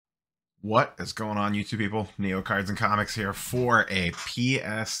What is going on, YouTube people? Neo Cards and Comics here for a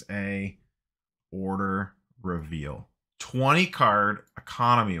PSA order reveal. 20 card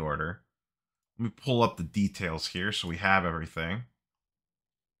economy order. Let me pull up the details here so we have everything.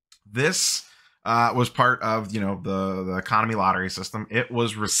 This was part of, the economy lottery system. It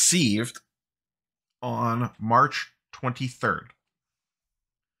was received on March 23rd.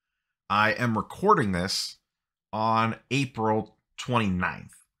 I am recording this on April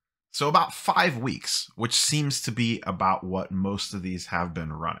 29th. So about 5 weeks, which seems to be about what most of these have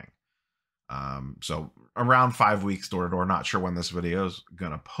been running. So around 5 weeks door to door. Not sure when this video is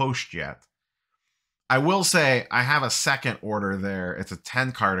going to post yet. I will say I have a second order there. It's a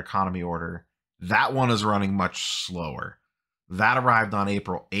 10 card economy order. That one is running much slower. That arrived on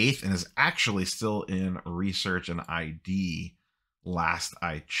April 8th and is actually still in research and ID last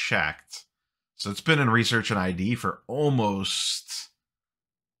I checked. So it's been in research and ID for almost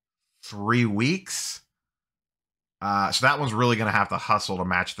 3 weeks. So that one's really going to have to hustle to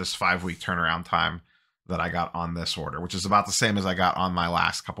match this 5-week turnaround time that I got on this order, which is about the same as I got on my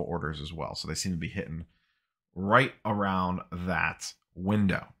last couple orders as well. So they seem to be hitting right around that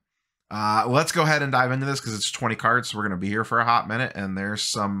window. Let's go ahead and dive into this because it's 20 cards. So we're going to be here for a hot minute, and there's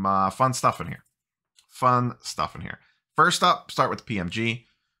some fun stuff in here. First up, start with the PMG.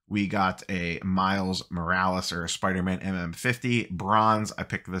 We got a Miles Morales or a Spider-Man MM50 bronze. I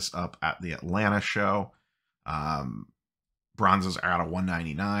picked this up at the Atlanta show. Bronzes are out of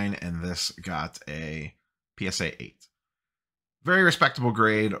 199, and this got a PSA 8. Very respectable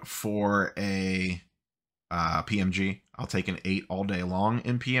grade for a PMG. I'll take an 8 all day long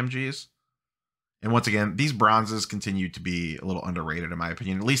in PMGs. And once again, these bronzes continue to be a little underrated in my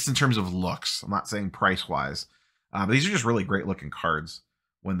opinion, at least in terms of looks. I'm not saying price-wise. But these are just really great looking cards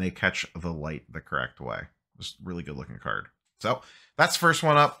when they catch the light the correct way. Just really good looking card. So that's the first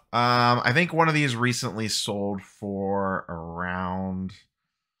one up. I think one of these recently sold for around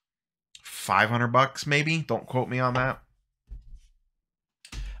 $500 maybe. Don't quote me on that.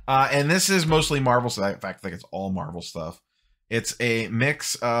 And this is mostly Marvel stuff. In fact, I think it's all Marvel stuff. It's a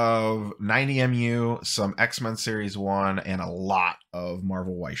mix of 90 MU, some X-Men Series 1, and a lot of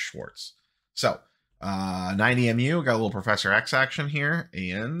Marvel Weiss Schwartz. So 90 MU, got a little Professor X action here,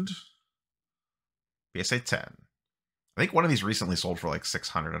 and PSA 10. I think one of these recently sold for like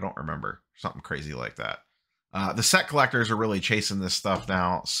 600. I don't remember. Something crazy like that. The set collectors are really chasing this stuff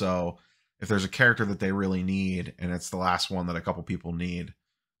now. So if there's a character that they really need, and it's the last one that a couple people need,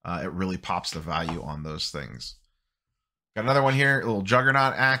 it really pops the value on those things. Got another one here, a little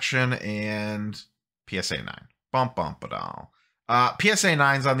Juggernaut action, and PSA 9. Bump, bump, it all. PSA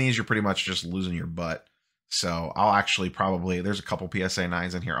 9s on these, you're pretty much just losing your butt. So I'll actually probably, there's a couple PSA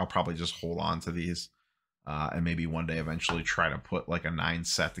 9s in here. I'll probably just hold on to these. And maybe one day eventually try to put like a 9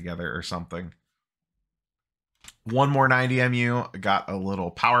 set together or something. One more 90 MU. Got a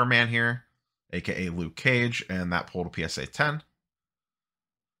little Power Man here, aka Luke Cage, and that pulled a PSA 10.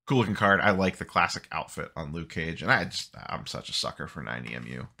 Cool looking card. I like the classic outfit on Luke Cage, and I'm such a sucker for 90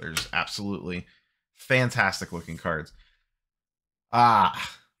 MU. There's absolutely fantastic looking cards. The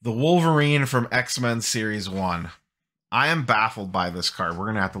Wolverine from X-Men Series 1. I am baffled by this card. We're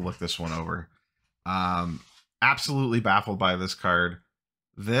gonna have to look this one over. Absolutely baffled by this card.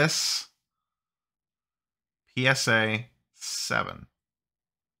 This PSA 7,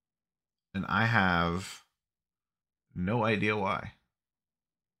 and I have no idea why.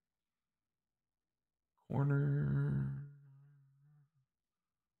 Corner's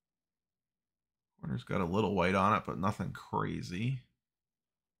got a little white on it, but nothing crazy.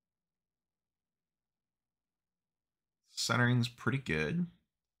 Centering's pretty good.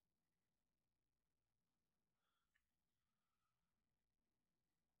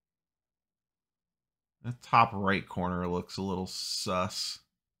 The top right corner looks a little sus.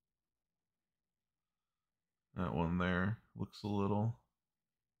 That one there looks a little...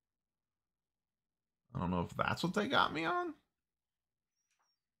 I don't know if that's what they got me on.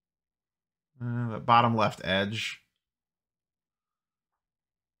 That bottom left edge.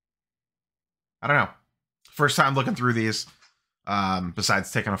 I don't know. First time looking through these, besides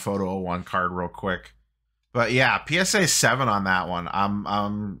taking a photo of one card real quick. But yeah, PSA 7 on that one.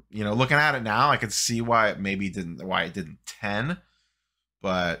 I'm looking at it now, I can see why it didn't 10,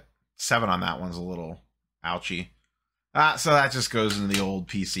 but 7 on that one's a little ouchy. So that just goes into the old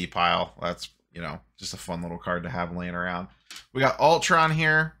PC pile. That's, just a fun little card to have laying around. We got Ultron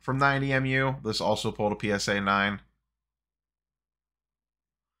here from 90 MU. This also pulled a PSA 9.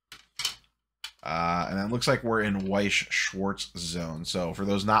 And then it looks like we're in Weiss Schwartz zone. So for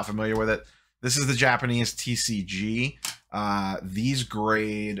those not familiar with it, this is the Japanese TCG. These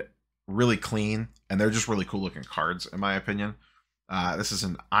grade really clean, and they're just really cool looking cards, in my opinion. This is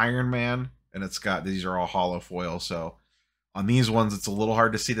an Iron Man, and it's got, these are all hollow foil, so on these ones, it's a little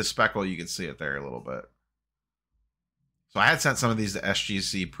hard to see the speckle. You can see it there a little bit. So I had sent some of these to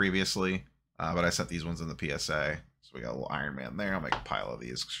SGC previously, but I sent these ones in the PSA. So we got a little Iron Man there. I'll make a pile of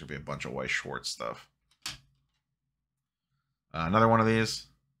these. Should be a bunch of Weiss Schwarz stuff. Another one of these.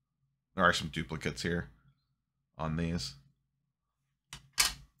 There are some duplicates here on these.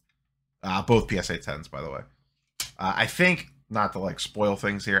 Both PSA 10s, by the way. I think, not to like spoil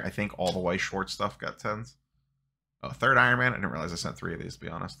things here, I think all the Weiss Schwarz stuff got 10s. Oh, third Iron Man. I didn't realize I sent 3 of these, to be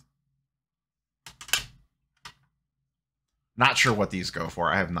honest. Not sure what these go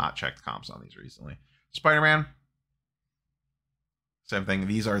for. I have not checked comps on these recently. Spider-Man. Same thing.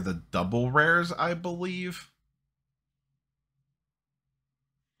 These are the double rares, I believe.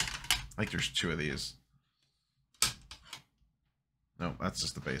 I think there's 2 of these. No, that's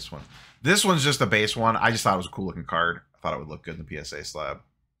just the base one. This one's just a base one. I just thought it was a cool looking card. I thought it would look good in the PSA slab.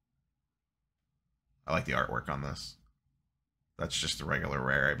 I like the artwork on this. That's just the regular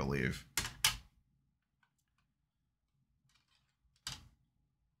rare, I believe.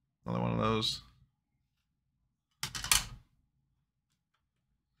 Another one of those.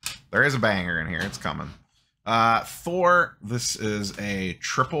 There is a banger in here. It's coming. Thor, this is a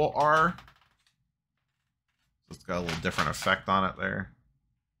triple R. It's got a little different effect on it there.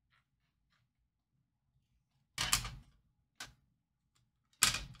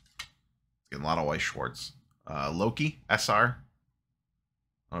 Getting a lot of Weiss Schwarz. Loki, SR.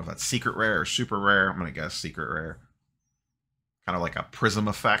 I don't know if that's secret rare or super rare. I'm going to guess secret rare. Kind of like a prism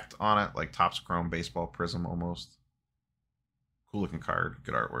effect on it, like Topps Chrome baseball prism almost. Cool looking card,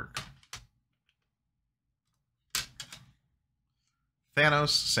 good artwork. Thanos,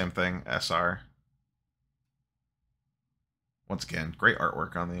 same thing, SR. Once again, great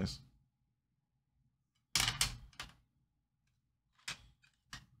artwork on these.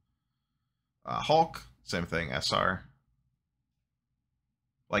 Hulk, same thing, SR.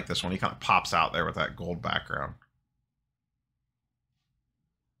 Like this one, he kind of pops out there with that gold background.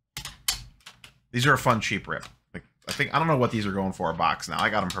 These are a fun, cheap rip. Like, I don't know what these are going for a box now. I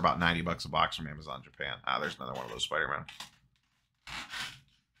got them for about 90 bucks a box from Amazon Japan. There's another one of those Spider-Man.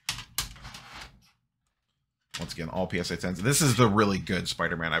 Once again, all PSA 10s. This is the really good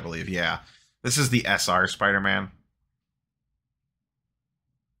Spider-Man, I believe. Yeah. This is the SR Spider-Man.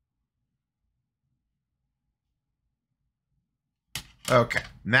 Okay.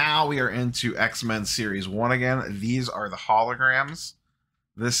 Now we are into X-Men Series 1 again. These are the holograms.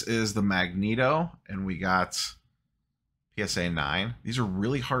 This is the Magneto, and we got PSA 9. These are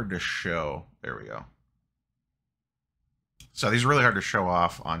really hard to show. There we go. So these are really hard to show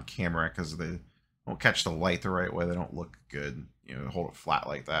off on camera because they don't catch the light the right way. They don't look good. You know, hold it flat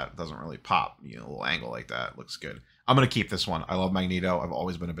like that. It doesn't really pop. You know, a little angle like that. It looks good. I'm going to keep this one. I love Magneto. I've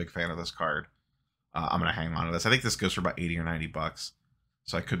always been a big fan of this card. I'm going to hang on to this. I think this goes for about 80 or 90 bucks.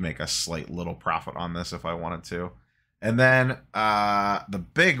 So I could make a slight little profit on this if I wanted to. And then the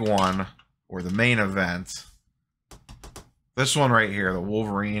big one, or the main event, this one right here, the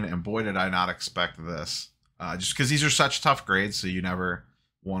Wolverine, and boy did I not expect this. Just because these are such tough grades, so you never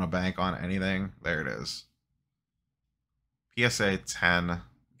want to bank on anything. There it is. PSA 10.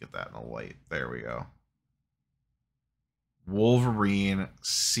 Get that in the light. There we go. Wolverine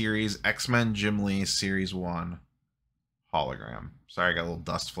Series, X-Men Jim Lee Series 1 hologram. Sorry, I got little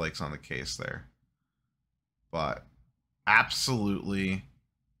dust flakes on the case there. But absolutely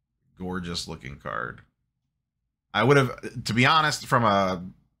gorgeous looking card. I would have, to be honest, from a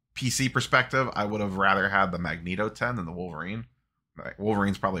PC perspective, I would have rather had the Magneto 10 than the Wolverine.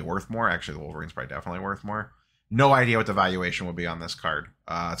 Wolverine's probably worth more. Actually, the Wolverine's probably definitely worth more. No idea what the valuation would be on this card.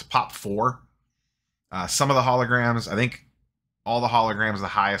 It's pop 4. Some of the holograms, I think all the holograms, the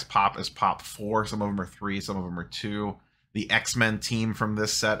highest pop is pop 4. Some of them are 3, some of them are 2. The X-Men team from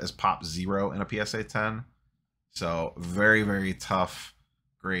this set is pop 0 in a PSA 10. So very, very tough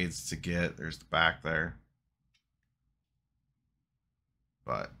grades to get. There's the back there.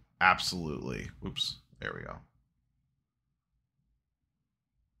 But absolutely. Oops. There we go.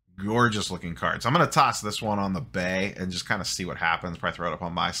 Gorgeous looking cards. I'm going to toss this one on the bay and just kind of see what happens. Probably throw it up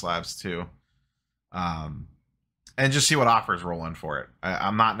on my slabs too. And just see what offers roll in for it.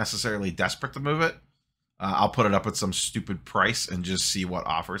 I'm not necessarily desperate to move it. I'll put it up at some stupid price and just see what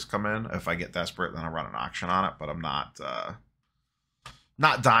offers come in. If I get desperate, then I'll run an auction on it. But I'm not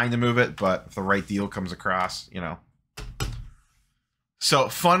dying to move it. But if the right deal comes across, you know. So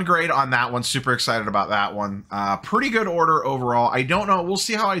fun grade on that one. Super excited about that one. Pretty good order overall. I don't know. We'll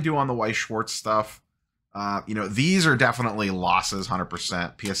see how I do on the Weiss Schwarz stuff. You know, these are definitely losses,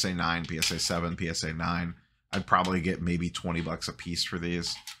 100%. PSA 9, PSA 7, PSA 9. I'd probably get maybe $20 a piece for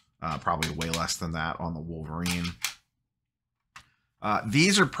these. Probably way less than that on the Wolverine.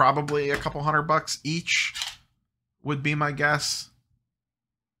 These are probably a couple $100 each, would be my guess.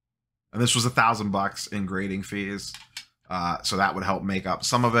 And this was $1,000 in grading fees. So that would help make up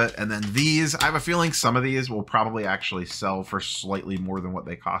some of it. And then these, I have a feeling some of these will probably actually sell for slightly more than what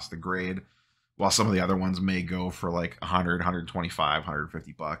they cost to grade, while some of the other ones may go for like 100, 125,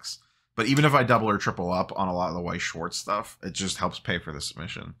 $150. But even if I double or triple up on a lot of the Weiss Schwarz stuff, it just helps pay for the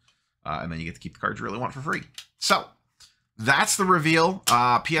submission. And then you get to keep the cards you really want for free. So that's the reveal.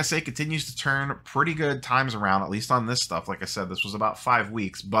 PSA continues to turn pretty good times around, at least on this stuff. Like I said, this was about 5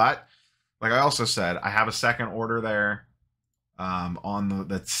 weeks. But like I also said, I have a second order there.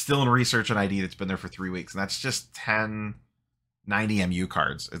 That's still in research and ID that's been there for 3 weeks, and that's just 10 90 MU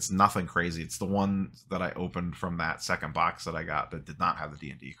cards. It's nothing crazy. It's the one that I opened from that second box that I got that did not have the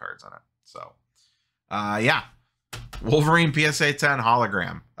D&D cards on it. So yeah, Wolverine PSA 10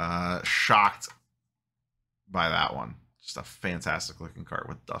 hologram. Shocked by that one. Just a fantastic looking card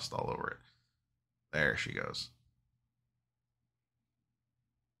with dust all over it. There she goes.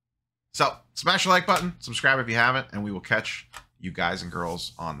 So smash the like button, subscribe if you haven't, and we will catch you guys and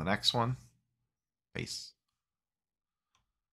girls on the next one. Peace.